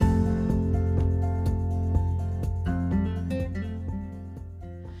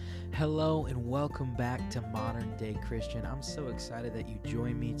Hello and welcome back to Modern Day Christian. I'm so excited that you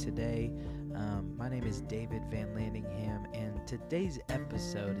joined me today. My name is David Van Landingham, and today's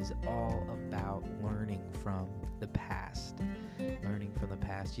episode is all about learning from the past. Learning from the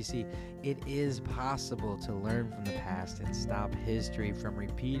past. You see, it is possible to learn from the past and stop history from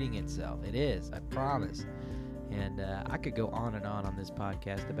repeating itself. It is, I promise. And I could go on and on this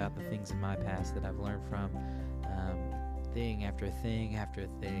podcast about the things in my past that I've learned from. Thing after thing after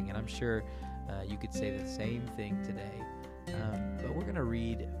thing, and I'm sure you could say the same thing today. But we're going to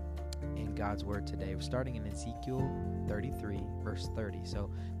read in God's Word today. We're starting in Ezekiel 33, verse 30. So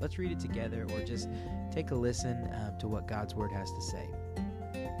let's read it together, or just take a listen to what God's Word has to say.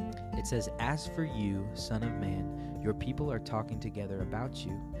 It says, "As for you, son of man, your people are talking together about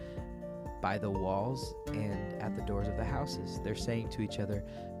you by the walls and at the doors of the houses. They're saying to each other,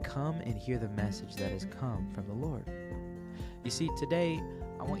 'Come and hear the message that has come from the Lord.'" You see, today,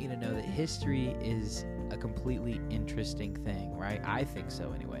 I want you to know that history is a completely interesting thing, right? I think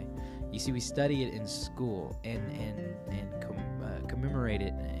so, anyway. You see, we study it in school and commemorate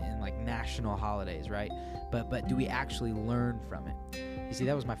it in like national holidays, right? But do we actually learn from it? You see,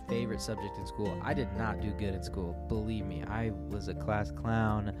 that was my favorite subject in school. I did not do good in school. Believe me, I was a class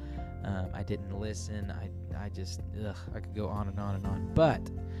clown. I didn't listen. I could go on and on and on. But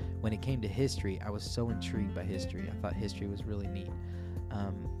when it came to history, I was so intrigued by history. I thought history was really neat.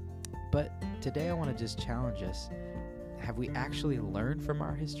 But today I want to just challenge us. Have we actually learned from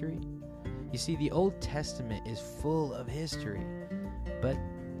our history? You see, the Old Testament is full of history, but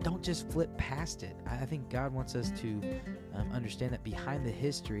don't just flip past it. I think God wants us to understand that behind the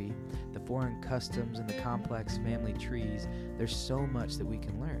history, the foreign customs and the complex family trees, there's so much that we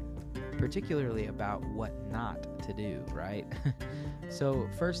can learn, particularly about what not to do, right? So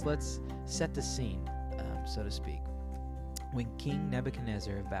first, let's set the scene, so to speak. When King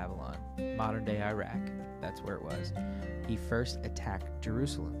Nebuchadnezzar of Babylon, modern-day Iraq, that's where it was, he first attacked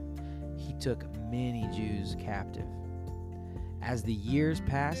Jerusalem. He took many Jews captive. As the years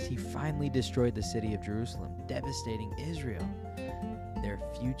passed, he finally destroyed the city of Jerusalem, devastating Israel. Their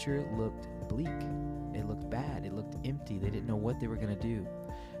future looked bleak. It looked bad. It looked empty. They didn't know what they were going to do.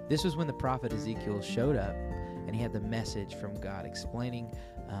 This was when the prophet Ezekiel showed up, and he had the message from God explaining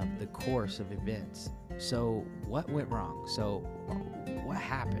the course of events. So what went wrong? So what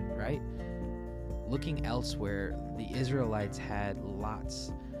happened, right? Looking elsewhere, the Israelites had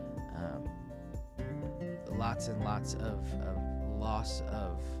lots and lots of loss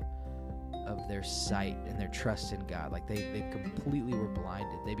of their sight and their trust in God. Like they completely were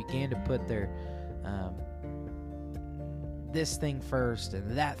blinded. They began to put their this thing first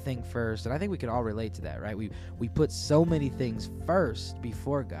and that thing first, and I think we can all relate to that, right? We put so many things first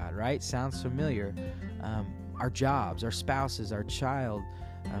before God, right? Sounds familiar. Our jobs, our spouses, our child,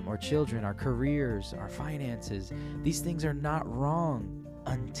 our children, our careers, our finances. These things are not wrong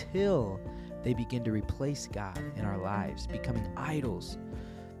until they begin to replace God in our lives, becoming idols.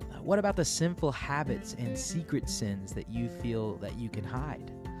 What about the sinful habits and secret sins that you feel that you can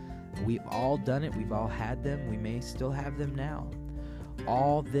hide? We've all done it. We've all had them. We may still have them now.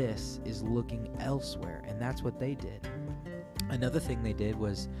 All this is looking elsewhere, and that's what they did. Another thing they did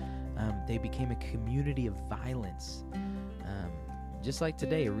was they became a community of violence. Just like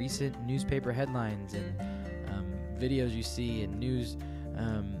today, recent newspaper headlines and videos you see and news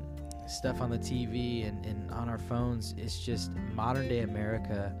stuff on the TV and on our phones. It's just modern-day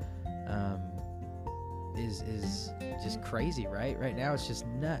America is just crazy, right? Right now it's just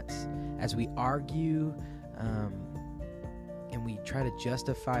nuts. As we argue and we try to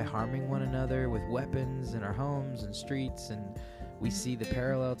justify harming one another with weapons in our homes and streets, and we see the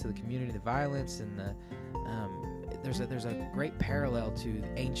parallel to the community, the violence, and there's a great parallel to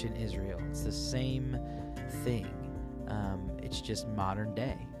ancient Israel. It's the same thing. It's just modern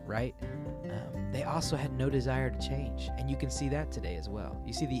day, right? They also had no desire to change, and you can see that today as well.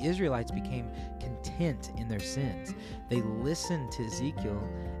 You see, the Israelites became content in their sins. They listened to Ezekiel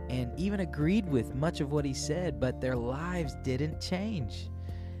and even agreed with much of what he said, but their lives didn't change.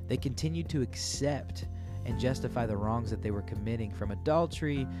 They continued to accept and justify the wrongs that they were committing, from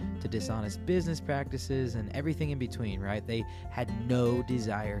adultery to dishonest business practices and everything in between, right? They had no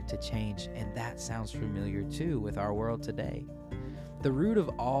desire to change, and that sounds familiar too with our world today. The root of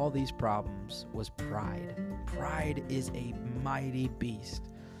all these problems was pride. Pride is a mighty beast.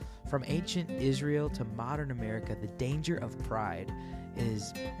 From ancient Israel to modern America, the danger of pride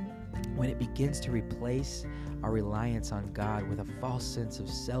is when it begins to replace our reliance on God with a false sense of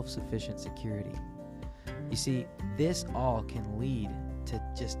self-sufficient security. You see, this all can lead to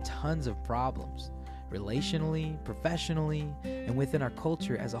just tons of problems, relationally, professionally, and within our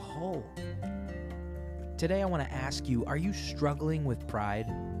culture as a whole. Today I want to ask you, are you struggling with pride?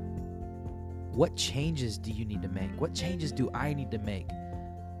 What changes do you need to make? What changes do I need to make?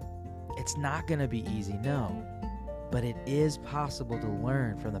 It's not going to be easy, no, but it is possible to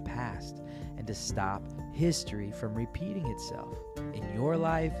learn from the past and to stop history from repeating itself in your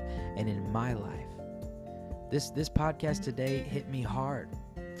life and in my life. This podcast today hit me hard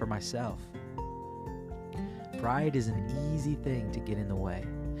for myself. Pride is an easy thing to get in the way.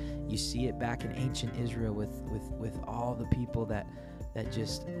 You see it back in ancient Israel with all the people that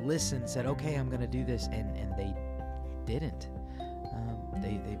just listened, said, okay, I'm going to do this, and they didn't.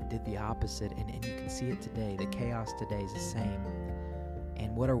 They did the opposite, and you can see it today. The chaos today is the same.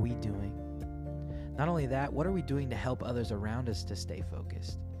 And what are we doing? Not only that, what are we doing to help others around us to stay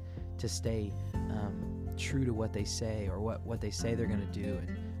focused, to stay true to what they say or what they say they're going to do,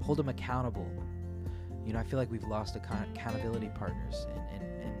 and hold them accountable? You know, I feel like we've lost accountability partners,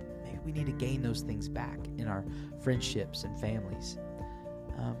 and maybe we need to gain those things back in our friendships and families.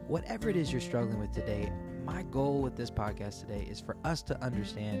 Whatever it is you're struggling with today, my goal with this podcast today is for us to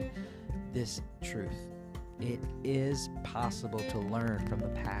understand this truth. It is possible to learn from the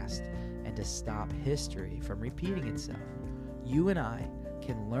past and to stop history from repeating itself. You and I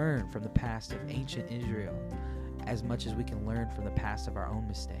can learn from the past of ancient Israel as much as we can learn from the past of our own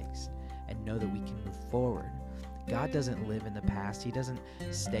mistakes and know that we can move forward. God doesn't live in the past. He doesn't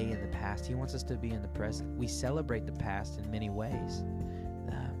stay in the past. He wants us to be in the present. We celebrate the past in many ways.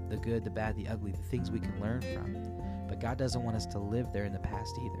 The good, the bad, the ugly, the things we can learn from. But God doesn't want us to live there in the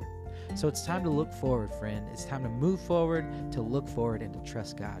past either. So it's time to look forward, friend. It's time to move forward, to look forward, and to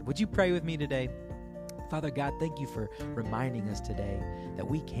trust God. Would you pray with me today? Father God, thank you for reminding us today that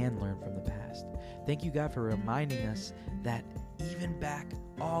we can learn from the past. Thank you, God, for reminding us that even back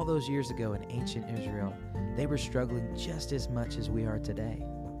all those years ago in ancient Israel, they were struggling just as much as we are today.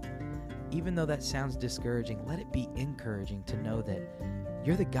 Even though that sounds discouraging, let it be encouraging to know that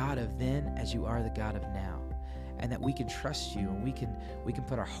you're the God of then as you are the God of now, and that we can trust you, and we can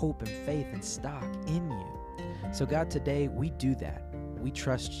put our hope and faith and stock in you. So God, today we do that. We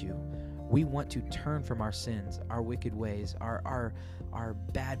trust you. We want to turn from our sins, our wicked ways, our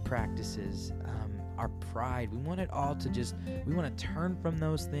bad practices, our pride. We want it all to we want to turn from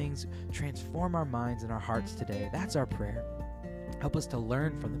those things, transform our minds and our hearts today. That's our prayer. Help us to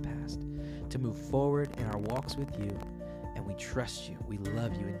learn from the past, to move forward in our walks with you, and we trust you. We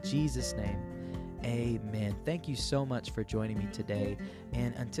love you. In Jesus' name, amen. Thank you so much for joining me today.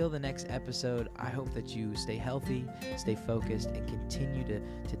 And until the next episode, I hope that you stay healthy, stay focused, and continue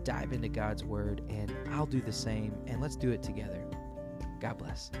to dive into God's word. And I'll do the same. And let's do it together. God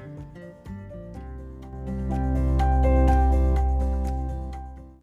bless.